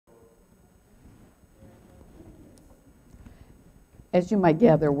As you might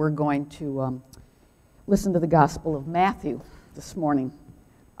gather, we're going to listen to the Gospel of Matthew this morning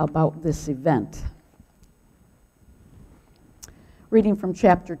about this event. Reading from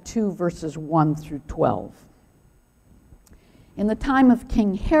chapter 2, verses 1 through 12. In the time of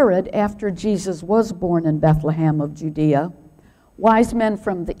King Herod, after Jesus was born in Bethlehem of Judea, wise men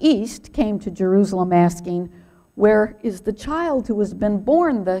from the east came to Jerusalem asking, "Where is the child who has been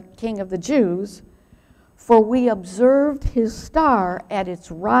born the King of the Jews? For we observed his star at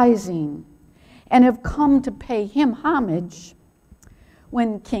its rising and have come to pay him homage."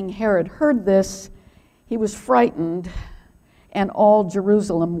 When King Herod heard this, he was frightened, and all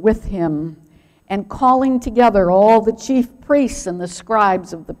Jerusalem with him. And calling together all the chief priests and the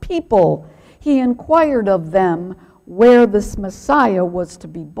scribes of the people, he inquired of them where this Messiah was to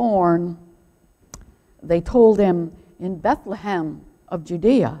be born. They told him, "In Bethlehem of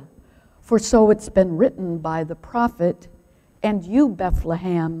Judea. For so it's been written by the prophet, and you,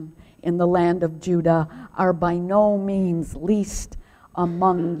 Bethlehem, in the land of Judah, are by no means least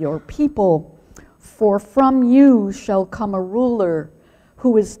among your people. For from you shall come a ruler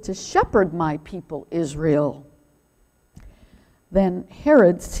who is to shepherd my people Israel." Then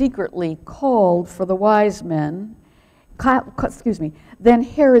Herod secretly called for the wise men. Then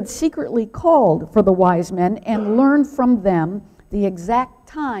Herod secretly called for the wise men and learned from them the exact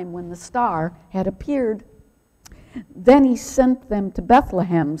time when the star had appeared. Then he sent them to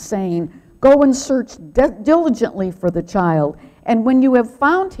Bethlehem, saying, "Go and search diligently for the child, and when you have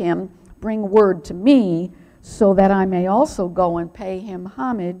found him, bring word to me, so that I may also go and pay him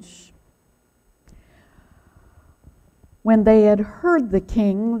homage." When they had heard the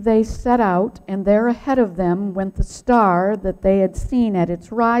king, they set out, and there ahead of them went the star that they had seen at its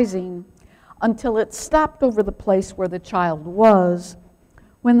rising, until it stopped over the place where the child was.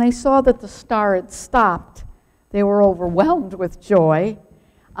 When they saw that the star had stopped, they were overwhelmed with joy.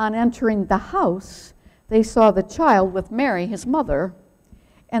 On entering the house, they saw the child with Mary, his mother,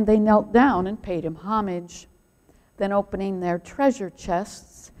 and they knelt down and paid him homage. Then opening their treasure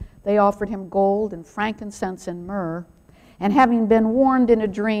chests, they offered him gold and frankincense and myrrh. And having been warned in a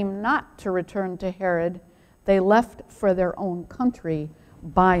dream not to return to Herod, they left for their own country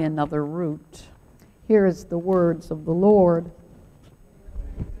by another route. Here is the words of the Lord.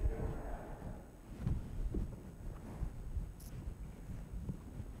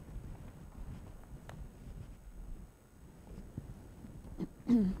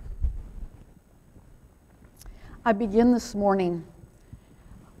 I begin this morning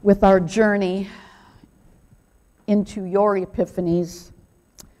with our journey into your epiphanies.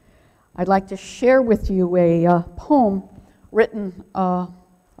 I'd like to share with you a poem written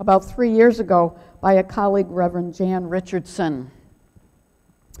about 3 years ago by a colleague, Reverend Jan Richardson.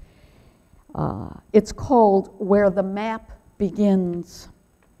 It's called "Where the Map Begins."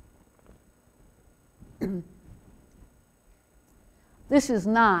 This is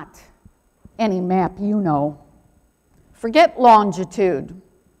not any map you know. Forget longitude.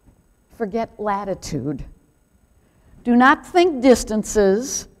 Forget latitude. Do not think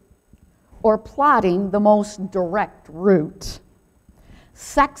distances or plotting the most direct route.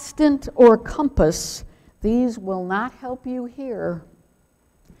 Sextant or compass, these will not help you here.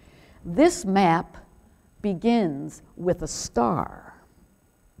 This map begins with a star.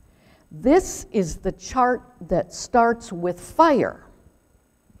 This is the chart that starts with fire,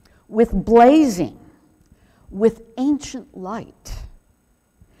 with blazing, with ancient light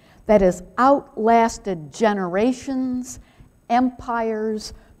that has outlasted generations,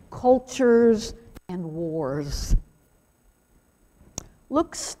 empires, cultures, and wars.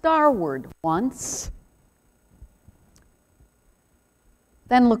 Look starward once,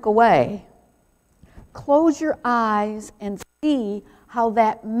 then look away. Close your eyes and see how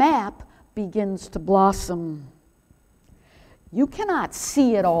that map begins to blossom. You cannot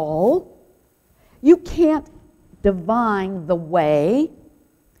see it all. You can't divine the way.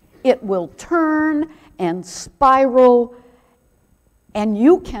 It will turn and spiral, and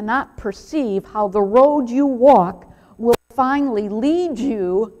you cannot perceive how the road you walk will finally lead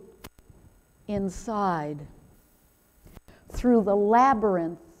you inside through the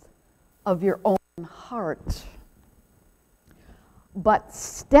labyrinth of your own heart. But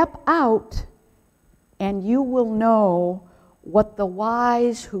step out and you will know what the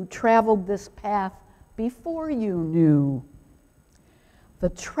wise who traveled this path before you knew. The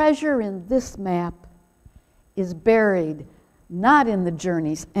treasure in this map is buried not in the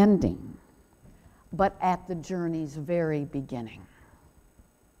journey's ending, but at the journey's very beginning.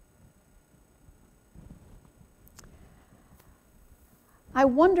 I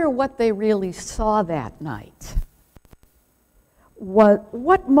wonder what they really saw that night.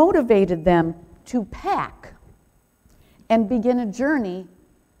 what motivated them to pack and begin a journey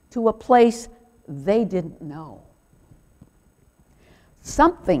to a place they didn't know?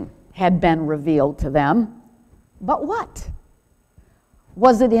 Something had been revealed to them, but what?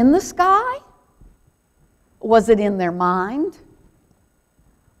 Was it in the sky? Was it in their mind?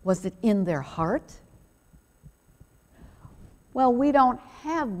 Was it in their heart? Well, we don't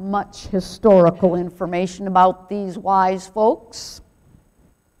have much historical information about these wise folks.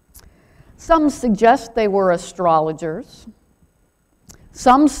 Some suggest they were astrologers.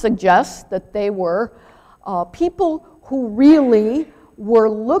 Some suggest that they were people who really were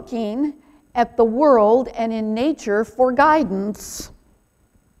looking at the world and in nature for guidance.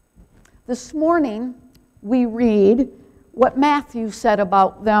 This morning, we read what Matthew said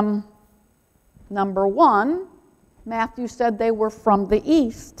about them. Number one, Matthew said they were from the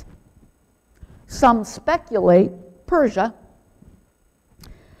east. Some speculate Persia.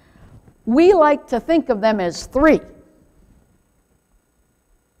 We like to think of them as three.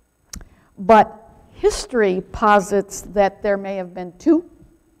 But history posits that there may have been 2,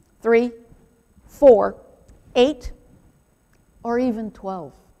 3, 4, 8, or even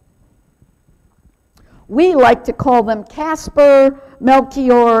 12. We like to call them Caspar,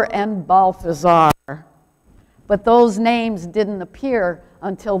 Melchior, and Balthazar. But those names didn't appear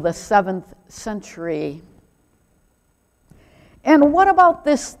until the 7th century. And what about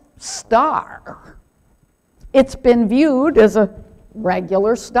this star? It's been viewed as a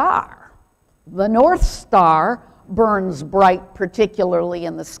regular star. The North Star burns bright, particularly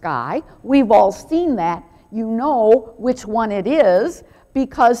in the sky. We've all seen that. You know which one it is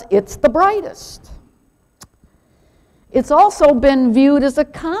because it's the brightest. It's also been viewed as a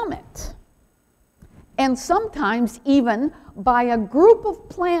comet, and sometimes even by a group of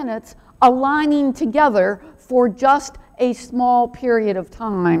planets aligning together for just a small period of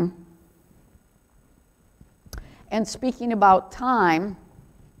time. And speaking about time,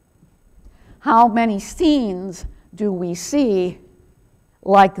 how many scenes do we see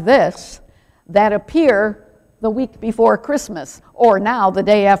like this that appear the week before Christmas, or now the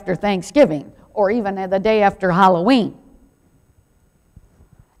day after Thanksgiving, or even the day after Halloween?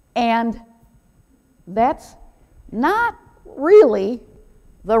 And that's not really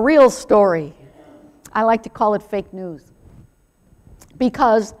the real story. I like to call it fake news.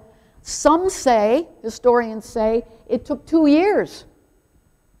 Because some say, historians say, it took 2 years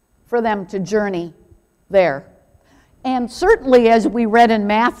for them to journey there. And certainly, as we read in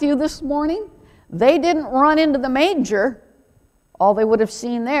Matthew this morning, they didn't run into the manger. All they would have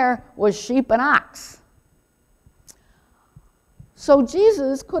seen there was sheep and ox. So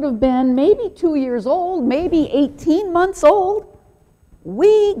Jesus could have been maybe 2 years old, maybe 18 months old.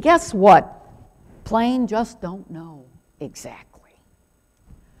 We, guess what? Plain just don't know exactly.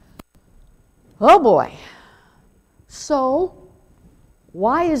 Oh boy. So,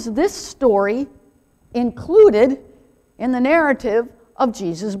 why is this story included in the narrative of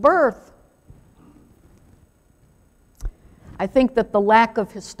Jesus' birth? I think that the lack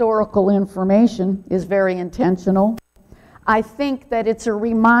of historical information is very intentional. I think that it's a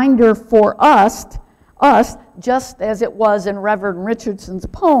reminder for us, just as it was in Reverend Richardson's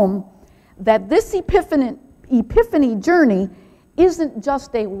poem, that this Epiphany journey isn't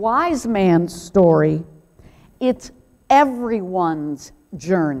just a wise man's story, it's everyone's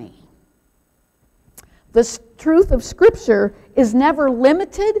journey. The truth of Scripture is never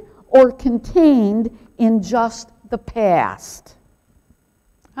limited or contained in just the past.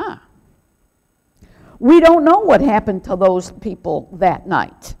 We don't know what happened to those people that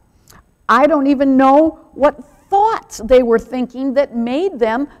night. I don't even know what thoughts they were thinking that made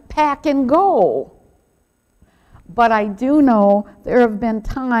them pack and go. But I do know there have been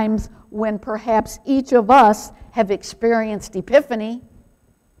times when perhaps each of us have experienced epiphany,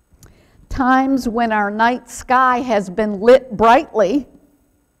 times when our night sky has been lit brightly,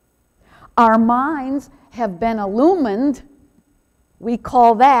 our minds have been illumined. We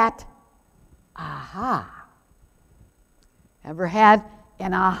call that aha. Ever had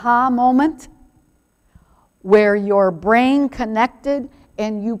an aha moment where your brain connected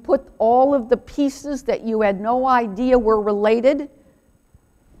and you put all of the pieces that you had no idea were related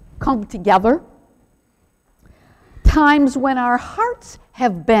come together? Times when our hearts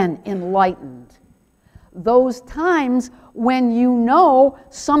have been enlightened. Those times when you know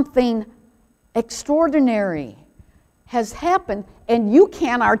something extraordinary has happened and you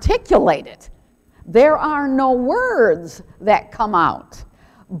can't articulate it. There are no words that come out,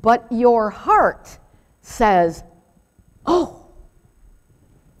 but your heart says, oh.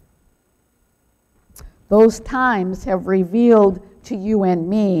 Those times have revealed to you and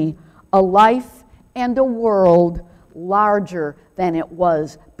me a life and a world larger than it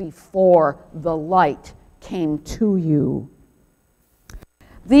was before the light came to you.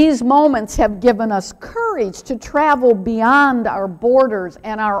 These moments have given us courage to travel beyond our borders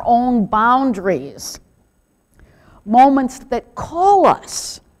and our own boundaries. Moments that call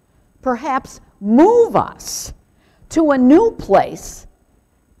us, perhaps move us to a new place.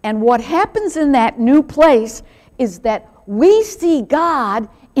 And what happens in that new place is that we see God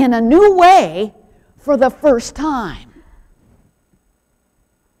in a new way for the first time.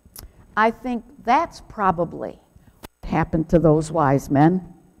 I think that's probably what happened to those wise men.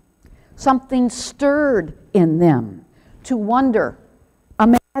 Something stirred in them to wonder,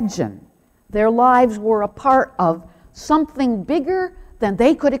 imagine. Their lives were a part of something bigger than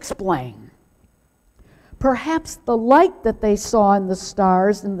they could explain. Perhaps the light that they saw in the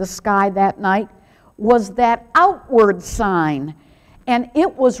stars in the sky that night was that outward sign, and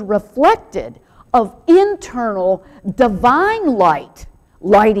it was reflected of internal divine light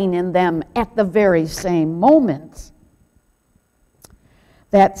lighting in them at the very same moment.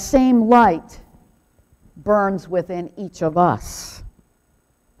 That same light burns within each of us.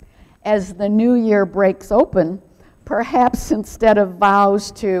 As the new year breaks open, perhaps instead of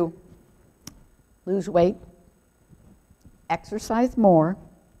vows to lose weight, exercise more,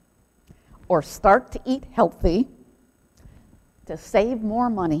 or start to eat healthy, to save more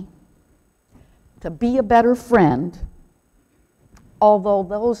money, to be a better friend, although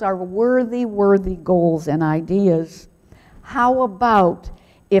those are worthy goals and ideas, how about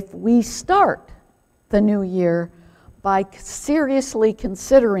if we start the new year by seriously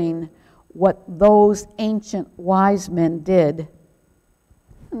considering what those ancient wise men did,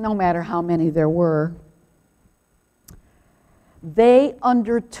 no matter how many there were? They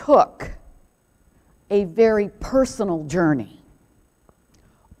undertook a very personal journey,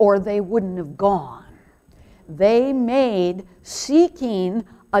 or they wouldn't have gone. They made seeking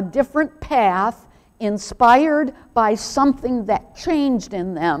a different path, inspired by something that changed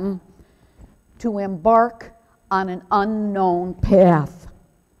in them, to embark on an unknown path,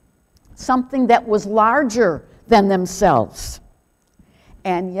 something that was larger than themselves.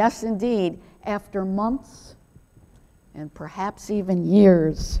 And yes, indeed, after months and perhaps even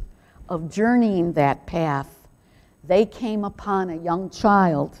years of journeying that path, they came upon a young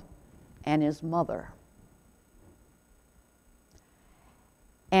child and his mother.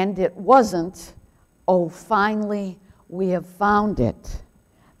 And it wasn't, oh, finally we have found it.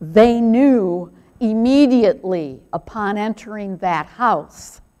 They knew immediately upon entering that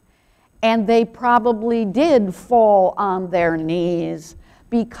house, and they probably did fall on their knees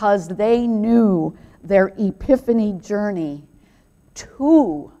because they knew their epiphany journey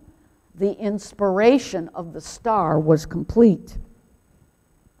to the inspiration of the star was complete.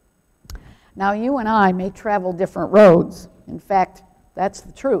 Now, you and I may travel different roads. In fact, that's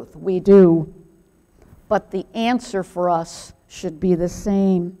the truth. We do. But the answer for us should be the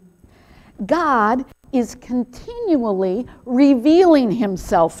same. God is continually revealing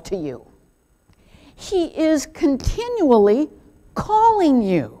himself to you. He is continually calling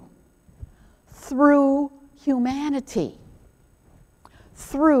you through humanity,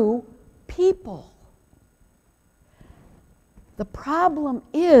 through people. The problem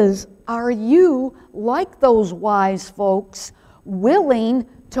is, are you, like those wise folks, willing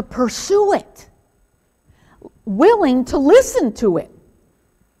to pursue it? Willing to listen to it?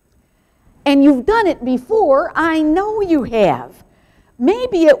 And you've done it before, I know you have.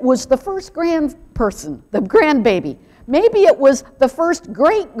 Maybe it was the first grandperson, the grandbaby. Maybe it was the first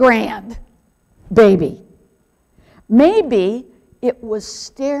great-grandbaby. Maybe it was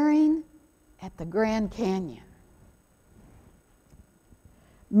staring at the Grand Canyon.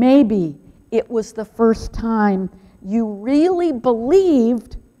 Maybe it was the first time you really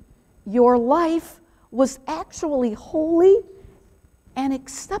believed your life was actually holy and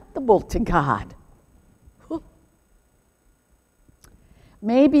acceptable to God.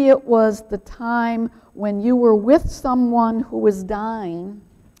 Maybe it was the time when you were with someone who was dying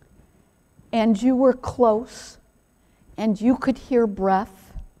and you were close and you could hear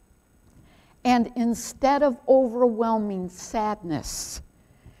breath, and instead of overwhelming sadness,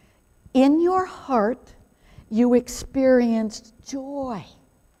 in your heart you experienced joy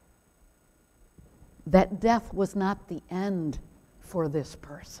that death was not the end for this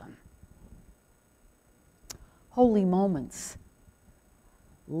person. Holy moments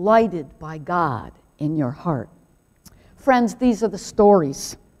lighted by God in your heart. Friends, these are the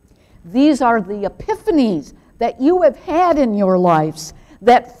stories. These are the epiphanies that you have had in your lives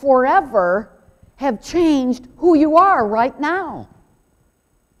that forever have changed who you are right now.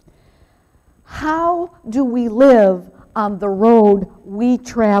 How do we live on the road we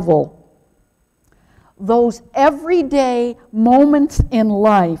travel? Those everyday moments in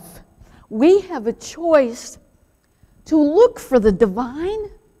life, we have a choice to look for the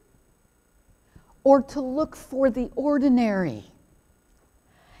divine or to look for the ordinary.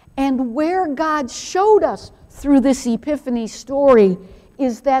 And where God showed us through this Epiphany story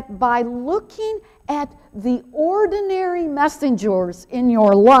is that by looking at the ordinary messengers in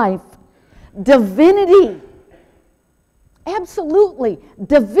your life, divinity, absolutely,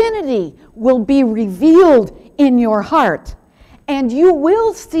 divinity will be revealed in your heart. And you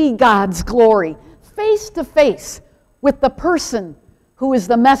will see God's glory face to face with the person who is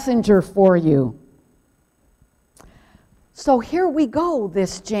the messenger for you. So here we go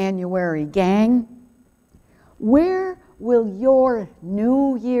this January, gang. Where will your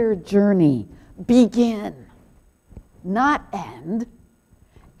New Year journey begin, not end,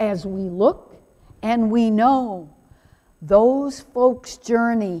 as we look and we know those folks'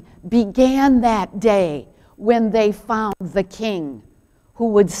 journey began that day when they found the King who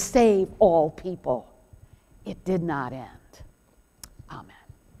would save all people? It did not end.